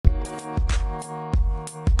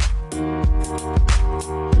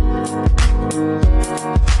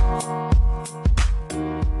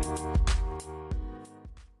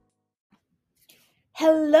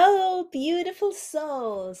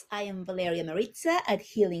souls. I am Valeria Maritza at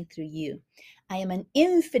Healing Through You. I am an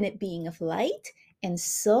infinite being of light, and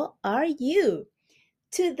so are you.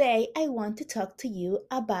 Today, I want to talk to you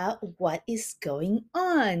about what is going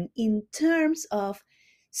on in terms of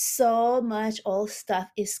so much old stuff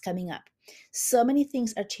is coming up. So many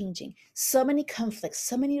things are changing, so many conflicts,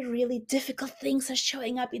 so many really difficult things are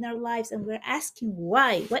showing up in our lives, and we're asking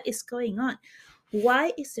why? What is going on?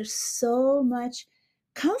 Why is there so much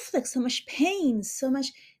conflict, so much pain, so much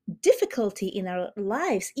difficulty in our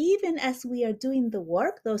lives, even as we are doing the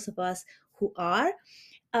work, those of us who are?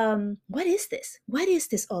 What is this? What is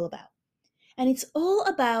this all about? And it's all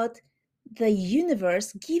about the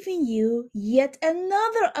universe giving you yet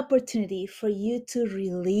another opportunity for you to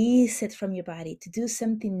release it from your body, to do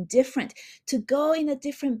something different, to go in a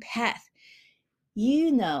different path.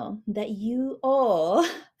 You know that you all,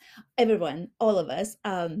 everyone, all of us,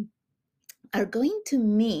 are going to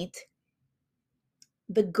meet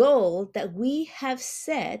the goal that we have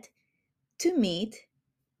set to meet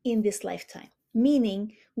in this lifetime.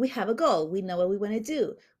 Meaning, we have a goal. We know what we want to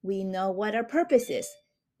do. We know what our purpose is.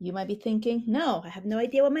 You might be thinking, no, I have no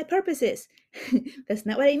idea what my purpose is. That's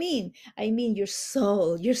not what I mean. I mean, your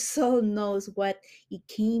soul. Your soul knows what it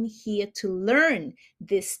came here to learn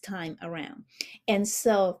this time around. And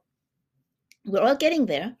so, we're all getting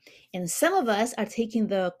there, and some of us are taking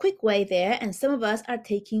the quick way there, and some of us are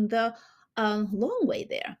taking the long way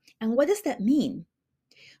there. And what does that mean?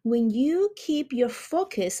 When you keep your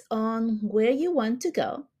focus on where you want to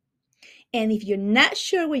go, and if you're not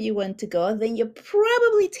sure where you want to go, then you're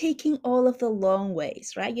probably taking all of the long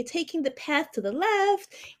ways, right? You're taking the path to the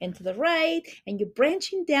left and to the right, and you're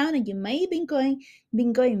branching down, and you may have been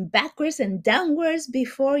going backwards and downwards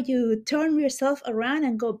before you turn yourself around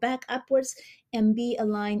and go back upwards and be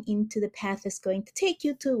aligned into the path that's going to take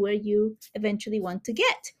you to where you eventually want to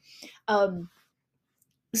get.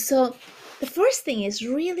 So the first thing is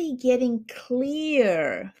really getting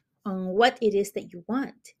clear on what it is that you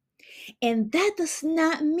want. And that does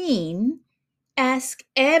not mean ask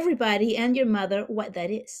everybody and your mother what that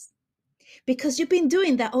is, because you've been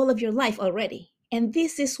doing that all of your life already. And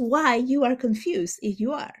this is why you are confused if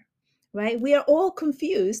you are, right? We are all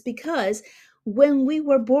confused because when we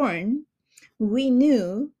were born, we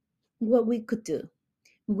knew what we could do.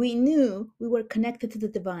 We knew we were connected to the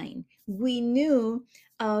divine. We knew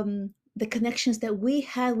the connections that we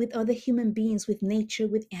had with other human beings, with nature,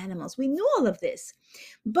 with animals. We knew all of this.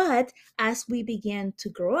 But as we began to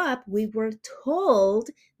grow up, we were told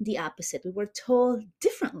the opposite. We were told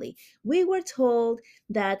differently. We were told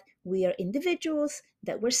that we are individuals,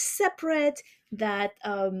 that we're separate, that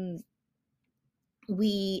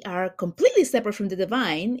we are completely separate from the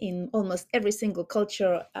divine in almost every single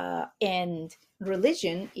culture and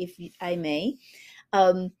religion, if I may.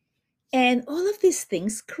 Um, and all of these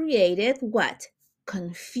things created what?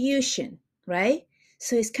 Confusion, right?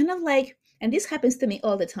 So it's kind of like, and this happens to me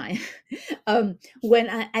all the time, when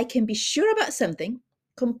I can be sure about something,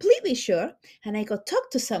 completely sure, and I go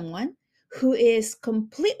talk to someone who is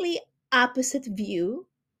completely opposite view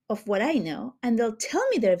of what I know, and they'll tell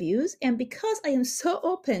me their views. And because I am so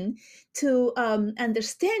open to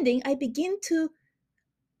understanding, I begin to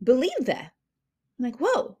believe that. I'm like,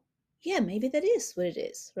 whoa, yeah, maybe that is what it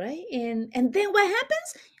is, right? And then what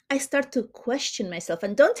happens? I start to question myself.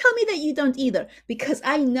 And don't tell me that you don't either, because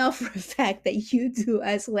I know for a fact that you do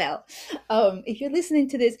as well. If you're listening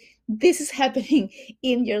to this, this is happening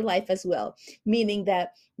in your life as well, meaning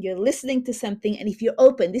that you're listening to something, and if you're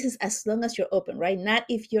open, this is as long as you're open, right? Not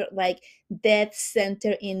if you're like dead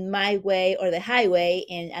center in my way or the highway,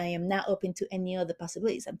 and I am not open to any other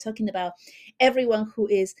possibilities. I'm talking about everyone who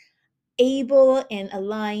is able and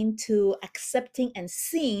aligned to accepting and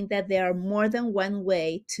seeing that there are more than one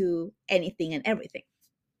way to anything and everything.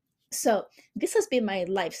 So this has been my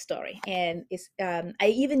life story, and I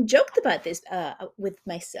even joked about this with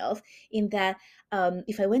myself, in that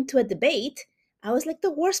if I went to a debate, I was like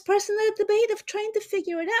the worst person at a debate of trying to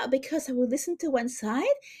figure it out, because I would listen to one side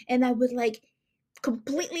and I would like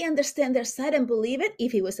completely understand their side and believe it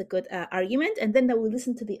if it was a good argument, and then I would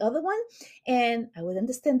listen to the other one and I would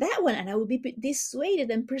understand that one, and I would be dissuaded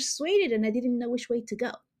and persuaded, and I didn't know which way to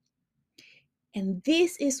go. And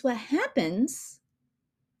this is what happens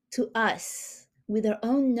to us with our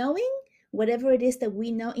own knowing, whatever it is that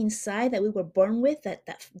we know inside that we were born with, that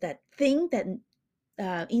thing, that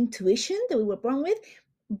intuition that we were born with.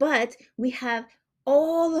 But we have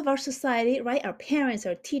all of our society, right? Our parents,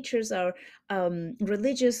 our teachers, our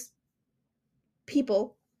religious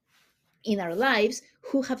people in our lives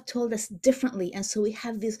who have told us differently. And so we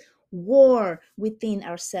have this war within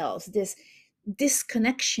ourselves, this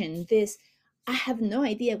disconnection, this I have no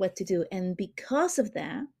idea what to do. And because of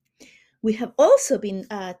that, we have also been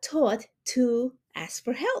taught to ask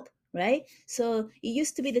for help, right? So it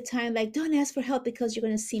used to be the time like, don't ask for help because you're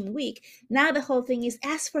going to seem weak. Now the whole thing is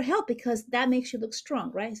ask for help because that makes you look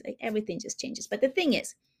strong, right? It's like everything just changes. But the thing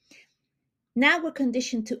is, now we're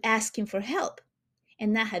conditioned to asking for help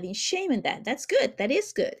and not having shame in that. That's good. That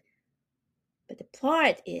is good. But the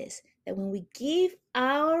part is that when we give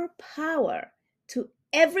our power to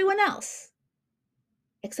everyone else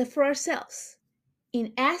except for ourselves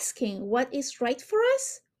in asking what is right for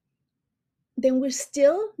us, then we're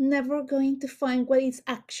still never going to find what is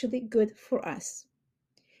actually good for us.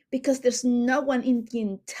 Because there's no one in the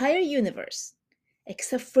entire universe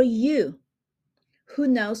except for you who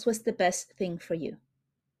knows what's the best thing for you.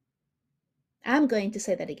 I'm going to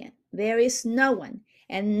say that again. There is no one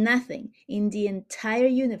and nothing in the entire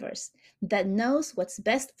universe that knows what's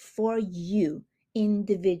best for you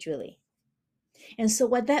individually. And so,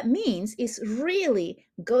 what that means is really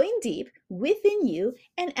going deep within you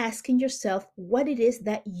and asking yourself what it is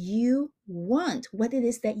that you want, what it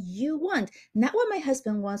is that you want, not what my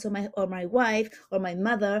husband wants, or my wife, or my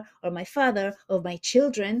mother, or my father, or my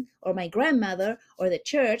children, or my grandmother, or the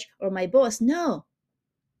church, or my boss. No,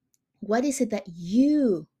 what is it that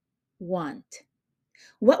you want?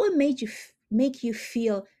 What would make you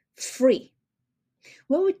feel free?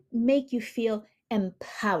 What would make you feel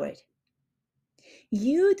empowered?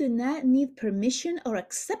 You do not need permission or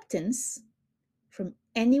acceptance from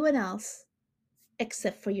anyone else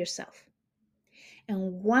except for yourself.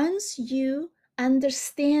 And once you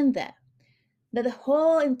understand that the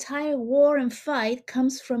whole entire war and fight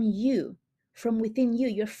comes from you, from within you,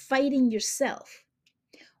 you're fighting yourself.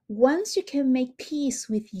 Once you can make peace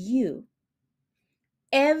with you,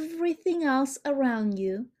 everything else around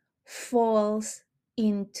you falls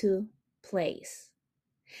into place.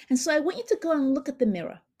 And so I want you to go and look at the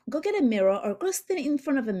mirror. Go get a mirror or go stand in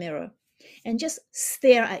front of a mirror and just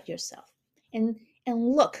stare at yourself and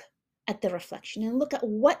look at the reflection and look at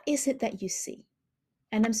what is it that you see.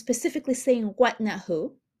 And I'm specifically saying what, not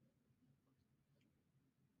who,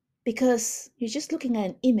 because you're just looking at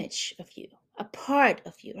an image of you, a part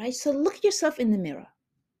of you, right? So look at yourself in the mirror.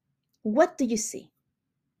 What do you see?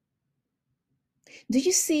 Do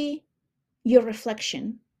you see your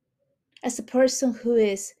reflection as a person who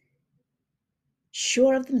is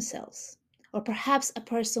sure of themselves, or perhaps a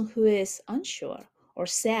person who is unsure or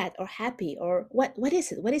sad or happy, or what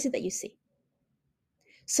is it? What is it that you see?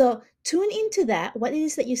 So tune into that, what it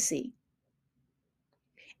is that you see.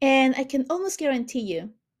 And I can almost guarantee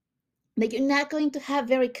you that you're not going to have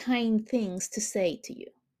very kind things to say to you.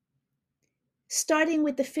 Starting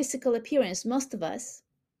with the physical appearance, most of us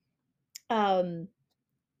are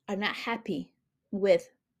not happy with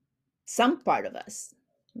some part of us.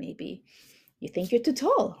 Maybe you think you're too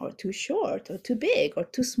tall or too short or too big or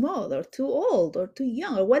too small or too old or too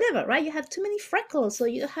young or whatever, right? You have too many freckles, so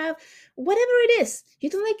you have whatever it is. You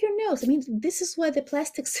don't like your nose. I mean, this is why the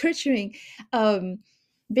plastic surgery um,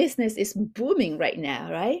 business is booming right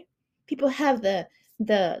now, right? People have the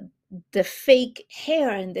the fake hair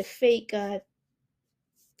and the fake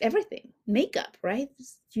everything, makeup, right?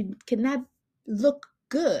 You cannot look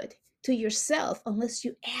good to yourself unless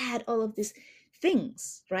you add all of these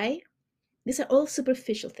things, right? These are all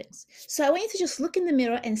superficial things. So I want you to just look in the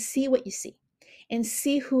mirror and see what you see and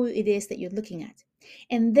see who it is that you're looking at.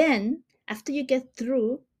 And then after you get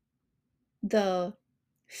through the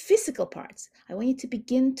physical parts, I want you to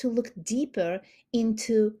begin to look deeper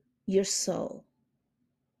into your soul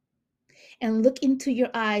and look into your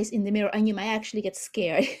eyes in the mirror, and you might actually get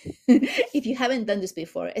scared if you haven't done this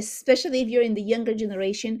before, especially if you're in the younger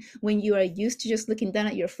generation when you are used to just looking down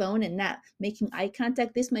at your phone and not making eye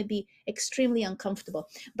contact. This might be extremely uncomfortable,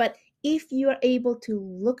 but if you are able to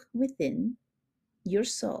look within your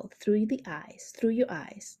soul through your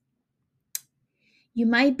eyes, you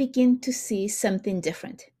might begin to see something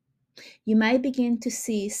different. You might begin to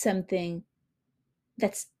see something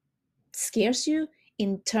that scares you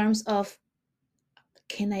in terms of,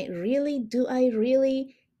 can I really? Do I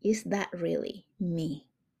really? Is that really me?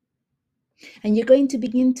 And you're going to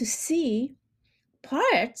begin to see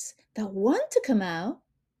parts that want to come out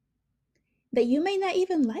that you may not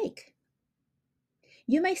even like.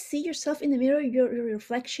 You might see yourself in the mirror, your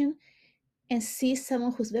reflection, and see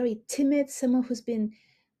someone who's very timid, someone who's been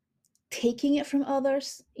taking it from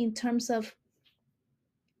others in terms of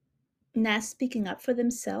not speaking up for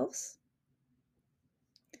themselves,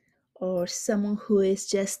 or someone who is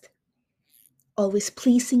just always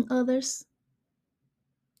pleasing others.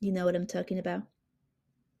 You know what I'm talking about?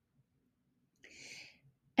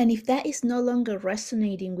 And if that is no longer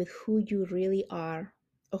resonating with who you really are,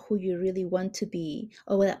 or who you really want to be,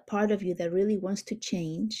 or that part of you that really wants to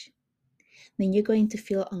change, then you're going to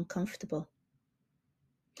feel uncomfortable.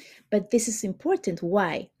 But this is important.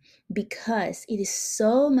 Why? Because it is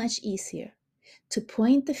so much easier to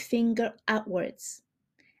point the finger outwards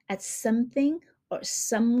at something or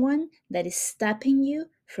someone that is stopping you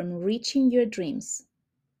from reaching your dreams.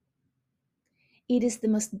 It is the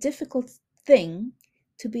most difficult thing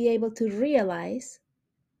to be able to realize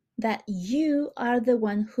that you are the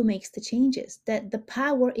one who makes the changes, that the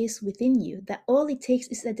power is within you, that all it takes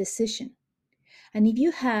is a decision. And if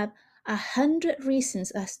you have 100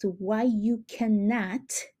 reasons as to why you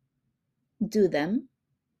cannot do them,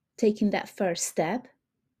 taking that first step,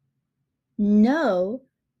 know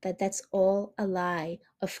that that's all a lie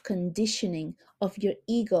of conditioning of your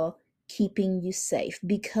ego keeping you safe,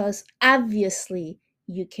 because obviously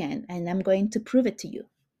you can, and I'm going to prove it to you.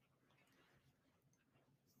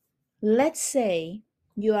 Let's say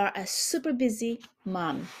you are a super busy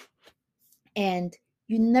mom and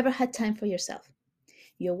you never had time for yourself.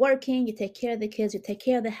 You're working, you take care of the kids, you take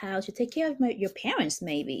care of the house, you take care of your parents,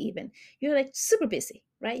 maybe even. You're like super busy,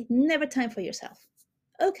 right? Never time for yourself.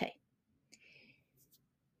 Okay.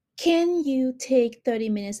 Can you take 30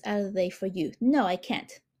 minutes out of the day for you? No, I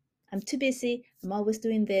can't. I'm too busy. I'm always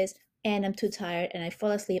doing this and I'm too tired and I fall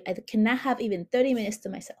asleep. I cannot have even 30 minutes to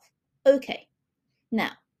myself. Okay.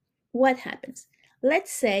 Now, what happens?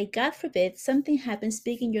 Let's say, God forbid, something happens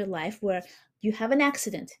big in your life where you have an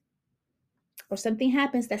accident or something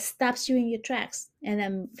happens that stops you in your tracks. And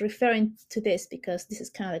I'm referring to this because this is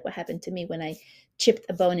kind of like what happened to me when I chipped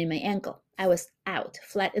a bone in my ankle. I was out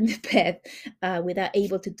flat in the bed without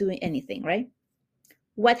able to do anything, right?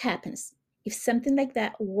 What happens? If something like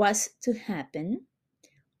that was to happen,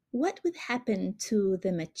 what would happen to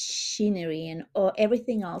the machinery and or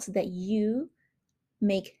everything else that you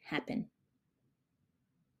make happen?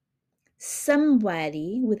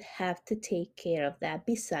 Somebody would have to take care of that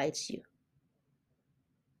besides you.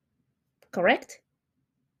 Correct?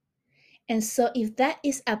 And so, if that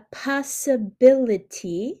is a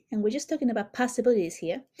possibility, and we're just talking about possibilities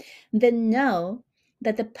here, then know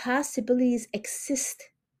that the possibilities exist.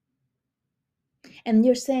 And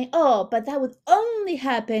you're saying, oh, but that would only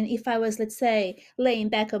happen if I was, let's say, laying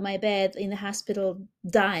back on my bed in the hospital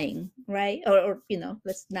dying, right?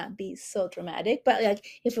 Let's not be so dramatic, but like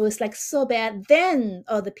if it was like so bad, then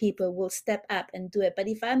other people will step up and do it. But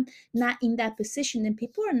if I'm not in that position, then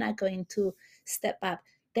people are not going to step up.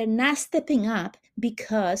 They're not stepping up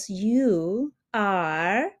because you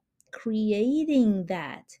are creating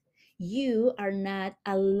that. You are not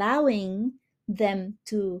allowing them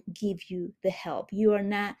to give you the help. You are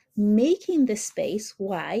not making the space.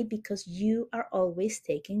 Why? Because you are always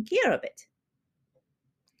taking care of it.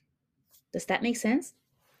 Does that make sense?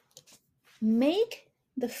 Make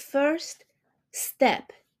the first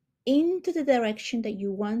step into the direction that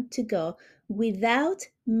you want to go without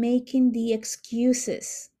making the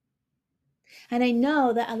excuses. And I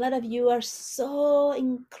know that a lot of you are so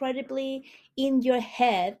incredibly in your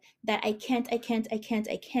head that I can't, I can't, I can't,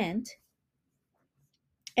 I can't.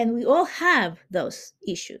 And we all have those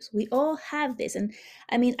issues. We all have this. And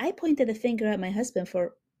I mean, I pointed the finger at my husband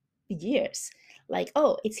for years, like,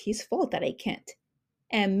 oh, it's his fault that I can't.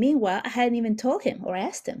 And meanwhile, I hadn't even told him or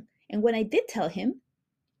asked him. And when I did tell him,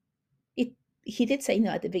 it he did say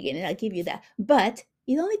no at the beginning, I'll give you that. But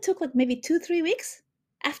it only took like maybe 2, 3 weeks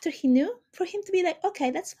after he knew for him to be like, okay,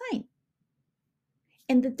 that's fine.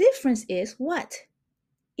 And the difference is what?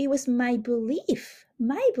 It was my belief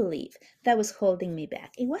that was holding me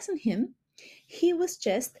back. It wasn't him. He was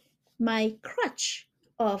just my crutch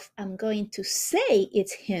of I'm going to say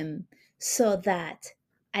it's him so that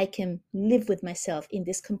I can live with myself in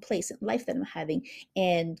this complacent life that I'm having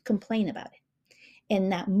and complain about it and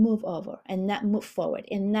not move over and not move forward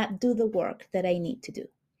and not do the work that I need to do.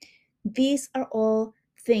 These are all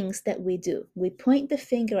things that we do. We point the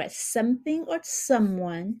finger at something or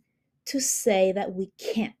someone to say that we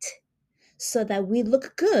can't, so that we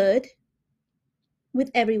look good with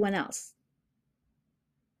everyone else.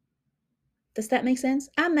 Does that make sense?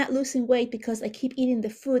 I'm not losing weight because I keep eating the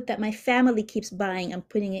food that my family keeps buying and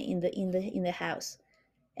putting it in the house.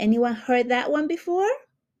 Anyone heard that one before?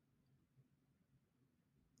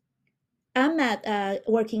 I'm not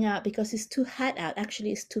working out because it's too hot out.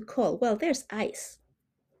 Actually, it's too cold. Well, there's ice,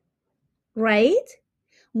 right?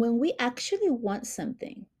 When we actually want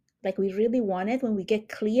something, like we really want it, when we get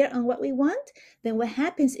clear on what we want, then what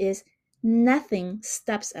happens is nothing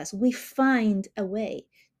stops us. We find a way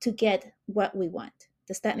to get what we want.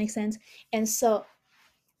 Does that make sense? And so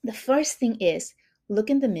the first thing is look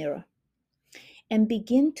in the mirror, and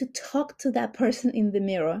begin to talk to that person in the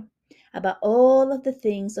mirror about all of the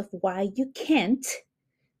things of why you can't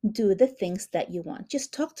do the things that you want.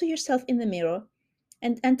 Just talk to yourself in the mirror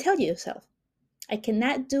and tell yourself, I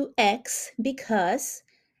cannot do X because,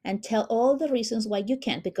 and tell all the reasons why you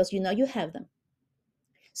can't, because you know you have them.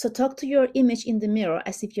 So talk to your image in the mirror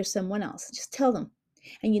as if you're someone else. Just tell them.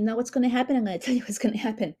 And you know what's going to happen? I'm going to tell you what's going to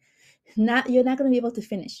happen. You're not going to be able to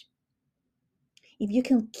finish. If you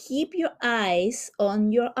can keep your eyes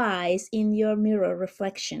on your eyes in your mirror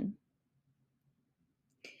reflection,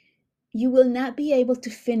 you will not be able to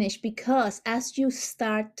finish, because as you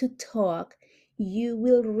start to talk, you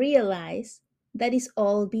will realize that is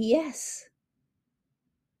all BS.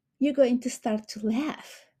 You're going to start to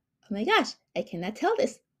laugh. Oh my gosh, I cannot tell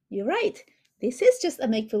this. You're right. This is just a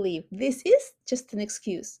make believe. This is just an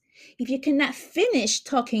excuse. If you cannot finish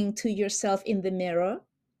talking to yourself in the mirror,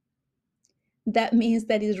 that means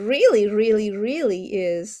that it really, really, really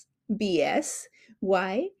is BS.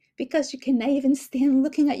 Why? Because you cannot even stand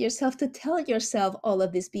looking at yourself to tell yourself all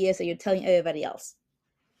of this BS that you're telling everybody else.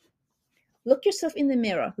 Look yourself in the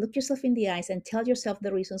mirror, look yourself in the eyes, and tell yourself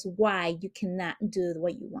the reasons why you cannot do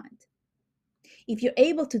what you want. If you're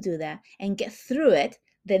able to do that and get through it,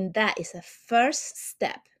 then that is a first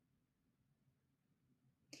step.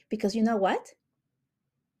 Because you know what?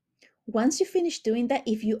 Once you finish doing that,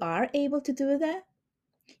 if you are able to do that,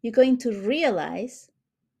 you're going to realize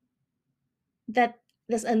that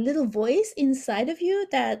there's a little voice inside of you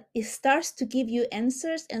that it starts to give you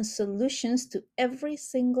answers and solutions to every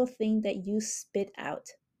single thing that you spit out.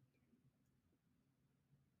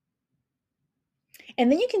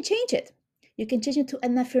 And then you can change it. You can change it to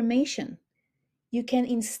an affirmation. You can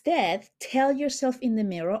instead tell yourself in the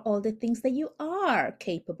mirror all the things that you are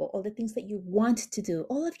capable, all the things that you want to do,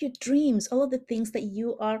 all of your dreams, all of the things that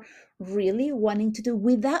you are really wanting to do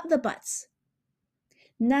without the buts.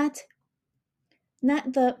 Not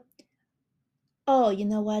the, oh, you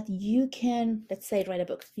know what, you can, let's say, write a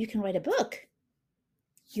book. You can write a book.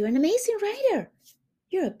 You're an amazing writer.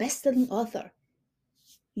 You're a best-selling author.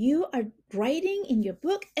 You are writing in your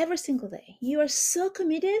book every single day. You are so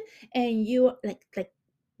committed, and you are like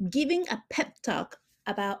giving a pep talk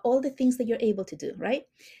about all the things that you're able to do, right?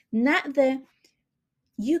 Not the,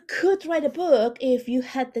 you could write a book if you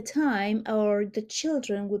had the time, or the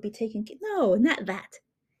children would be taking care. No, not that.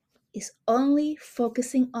 It's only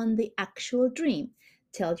focusing on the actual dream.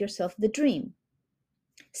 Tell yourself the dream.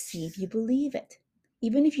 See if you believe it.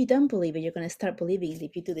 Even if you don't believe it, you're going to start believing it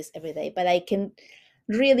if you do this every day. But I can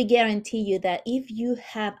really guarantee you that if you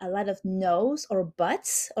have a lot of no's or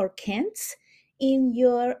buts or can'ts in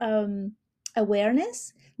your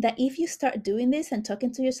awareness, that if you start doing this and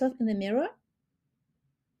talking to yourself in the mirror,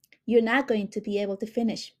 you're not going to be able to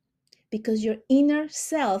finish, because your inner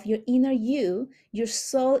self, your inner you, your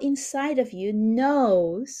soul inside of you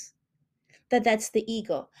knows that that's the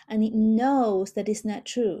ego, and it knows that it's not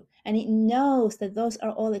true, and it knows that those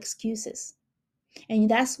are all excuses.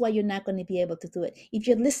 And that's why you're not going to be able to do it. If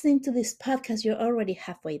you're listening to this podcast, you're already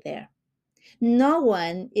halfway there. No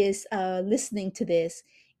one is listening to this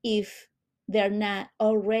if they're not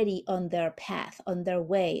already on their path, on their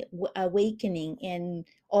way, awakening and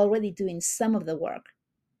already doing some of the work,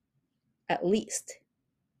 at least.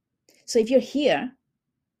 So if you're here,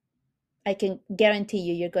 I can guarantee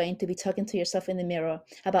you, you're going to be talking to yourself in the mirror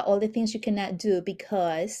about all the things you cannot do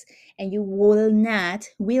because, and you will not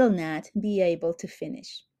be able to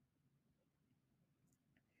finish.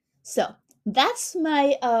 So that's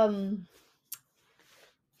my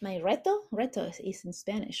my reto is in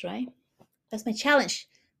Spanish, right? That's my challenge.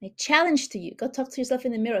 My challenge to you, go talk to yourself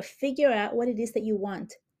in the mirror, figure out what it is that you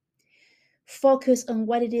want, focus on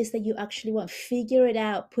what it is that you actually want, figure it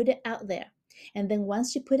out, put it out there. And then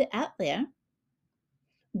once you put it out there,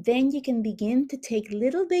 then you can begin to take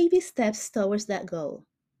little baby steps towards that goal.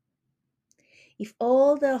 If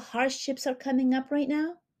all the hardships are coming up right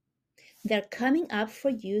now, they're coming up for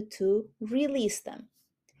you to release them,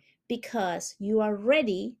 because you are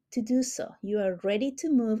ready to do so. You are ready to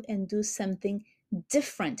move and do something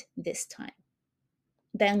different this time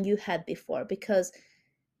than you had before, because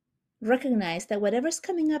recognize that whatever's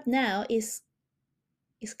coming up now is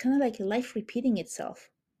kind of like life repeating itself.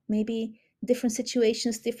 Maybe different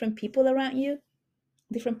situations, different people around you,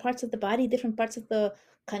 different parts of the body, different parts of the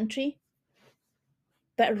country.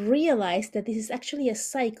 But realize that this is actually a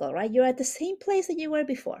cycle, right? You're at the same place that you were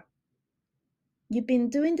before. You've been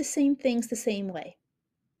doing the same things the same way.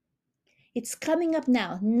 It's coming up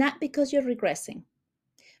now, not because you're regressing,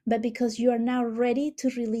 but because you are now ready to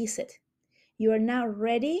release it. You are now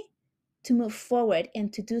ready to move forward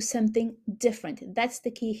and to do something different. That's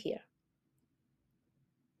the key here.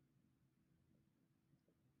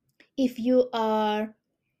 If you are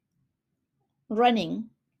running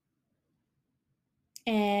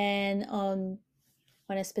and on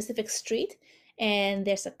a specific street and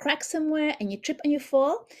there's a crack somewhere and you trip and you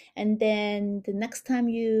fall, and then the next time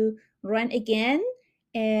you run again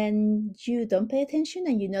and you don't pay attention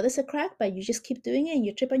and you notice a crack but you just keep doing it and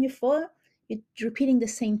you trip and you fall, you're repeating the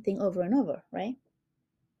same thing over and over, right?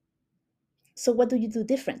 So what do you do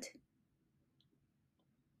different?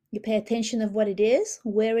 You pay attention of what it is,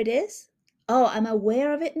 where it is. Oh, I'm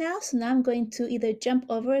aware of it now, so now I'm going to either jump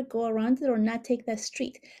over it, go around it, or not take that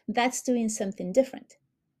street. That's doing something different.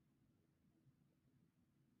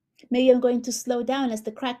 Maybe I'm going to slow down as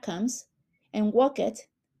the crack comes and walk it,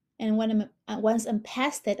 and once I'm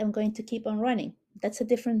past it, I'm going to keep on running. That's a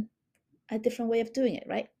different way of doing it,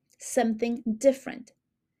 right? Something different.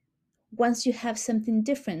 Once you have something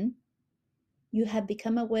different, you have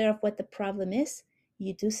become aware of what the problem is,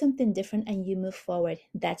 you do something different and you move forward.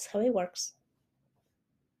 That's how it works.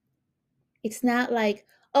 It's not like,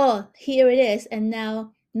 oh, here it is, and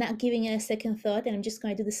now not giving it a second thought, and I'm just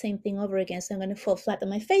going to do the same thing over again. So I'm going to fall flat on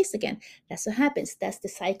my face again. That's what happens. That's the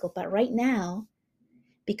cycle. But right now,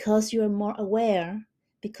 because you're more aware,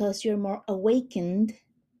 because you're more awakened,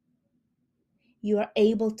 you are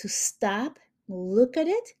able to stop, look at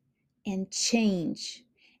it, and change.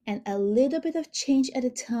 And a little bit of change at a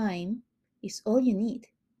time is all you need.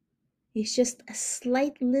 It's just a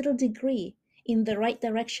slight little degree in the right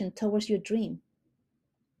direction towards your dream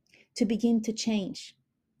to begin to change.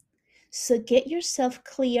 So get yourself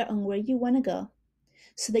clear on where you want to go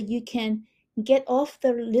so that you can get off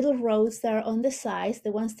the little roads that are on the sides,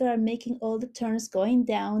 the ones that are making all the turns going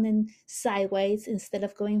down and sideways instead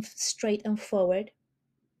of going straight and forward.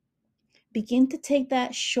 Begin to take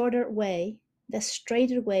that shorter way, the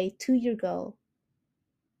straighter way to your goal.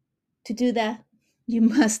 To do that, you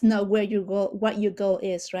must know where your goal, what your goal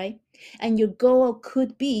is, right? And your goal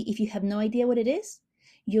could be, if you have no idea what it is,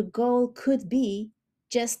 your goal could be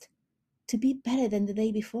just to be better than the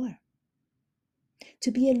day before,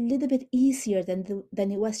 to be a little bit easier than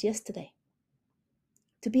it was yesterday,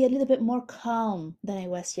 to be a little bit more calm than I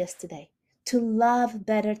was yesterday, to love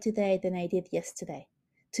better today than I did yesterday,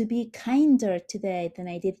 to be kinder today than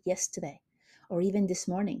I did yesterday, or even this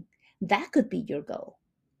morning. That could be your goal.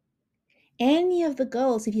 Any of the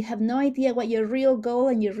goals, if you have no idea what your real goal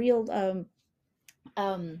and your real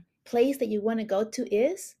place that you want to go to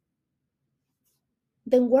is,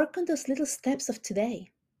 then work on those little steps of today.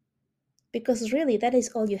 Because really, that is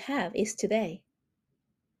all you have, is today.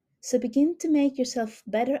 So begin to make yourself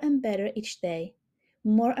better and better each day,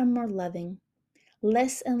 more and more loving,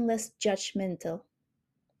 less and less judgmental,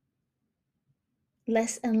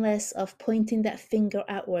 less and less of pointing that finger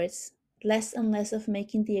outwards, less and less of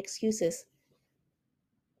making the excuses.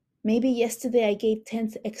 Maybe yesterday I gave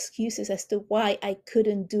 10 excuses as to why I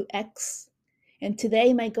couldn't do X. And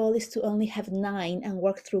today my goal is to only have 9 and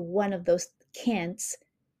work through one of those can'ts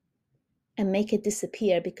and make it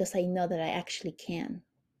disappear because I know that I actually can.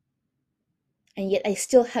 And yet I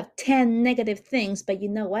still have 10 negative things, but you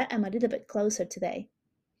know what? I'm a little bit closer today.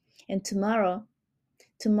 And tomorrow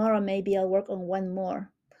maybe I'll work on one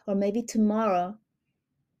more. Or maybe tomorrow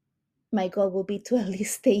my goal will be to at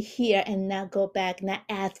least stay here and not go back, not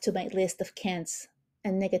add to my list of can'ts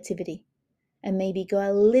and negativity. And maybe go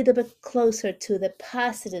a little bit closer to the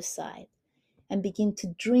positive side and begin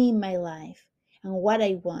to dream my life and what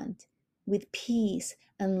I want with peace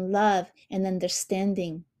and love and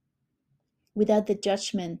understanding, without the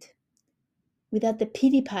judgment, without the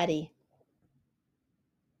pity party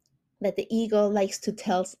that the ego likes to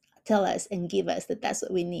tell us and give us that that's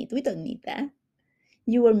what we need. We don't need that.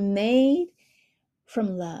 You were made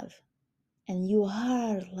from love, and you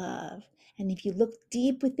are love. And if you look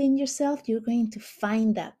deep within yourself, you're going to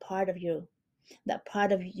find that part of you, that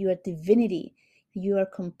part of your divinity. You are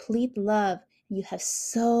complete love. You have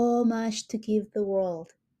so much to give the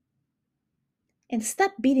world. And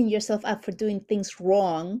stop beating yourself up for doing things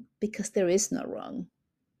wrong, because there is no wrong.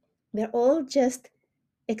 They're all just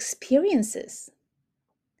experiences.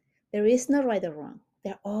 There is no right or wrong.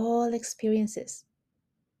 They're all experiences.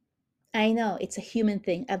 I know it's a human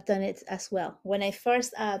thing. I've done it as well. When I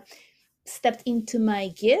first stepped into my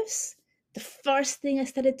gifts, the first thing I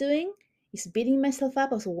started doing is beating myself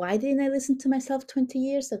up. I was, why didn't I listen to myself 20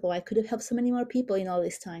 years ago? I could have helped so many more people in all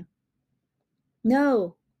this time.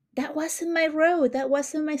 No, that wasn't my road. That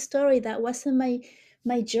wasn't my story. That wasn't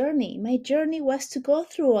my journey. My journey was to go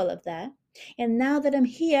through all of that. And now that I'm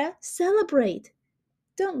here, celebrate.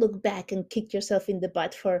 Don't look back and kick yourself in the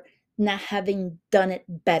butt for not having done it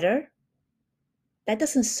better, that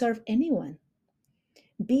doesn't serve anyone.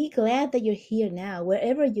 Be glad that you're here now,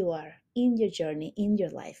 wherever you are in your journey, in your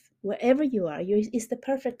life, wherever you are, it's the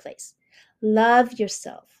perfect place. Love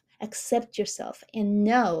yourself, accept yourself, and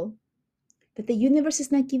know that the universe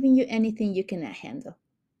is not giving you anything you cannot handle.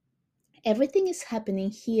 Everything is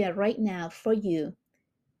happening here right now for you,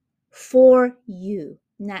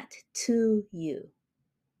 not to you.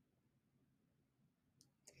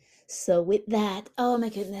 So, with that, oh my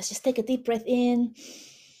goodness, just take a deep breath in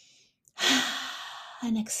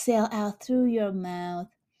and exhale out through your mouth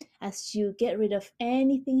as you get rid of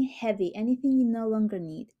anything heavy, anything you no longer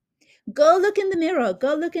need. Go look in the mirror.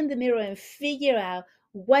 Go look in the mirror and figure out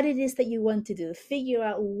what it is that you want to do. Figure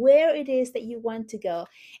out where it is that you want to go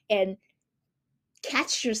and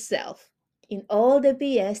catch yourself in all the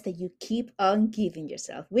BS that you keep on giving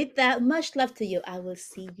yourself. With that, much love to you. I will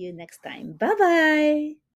see you next time. Bye bye.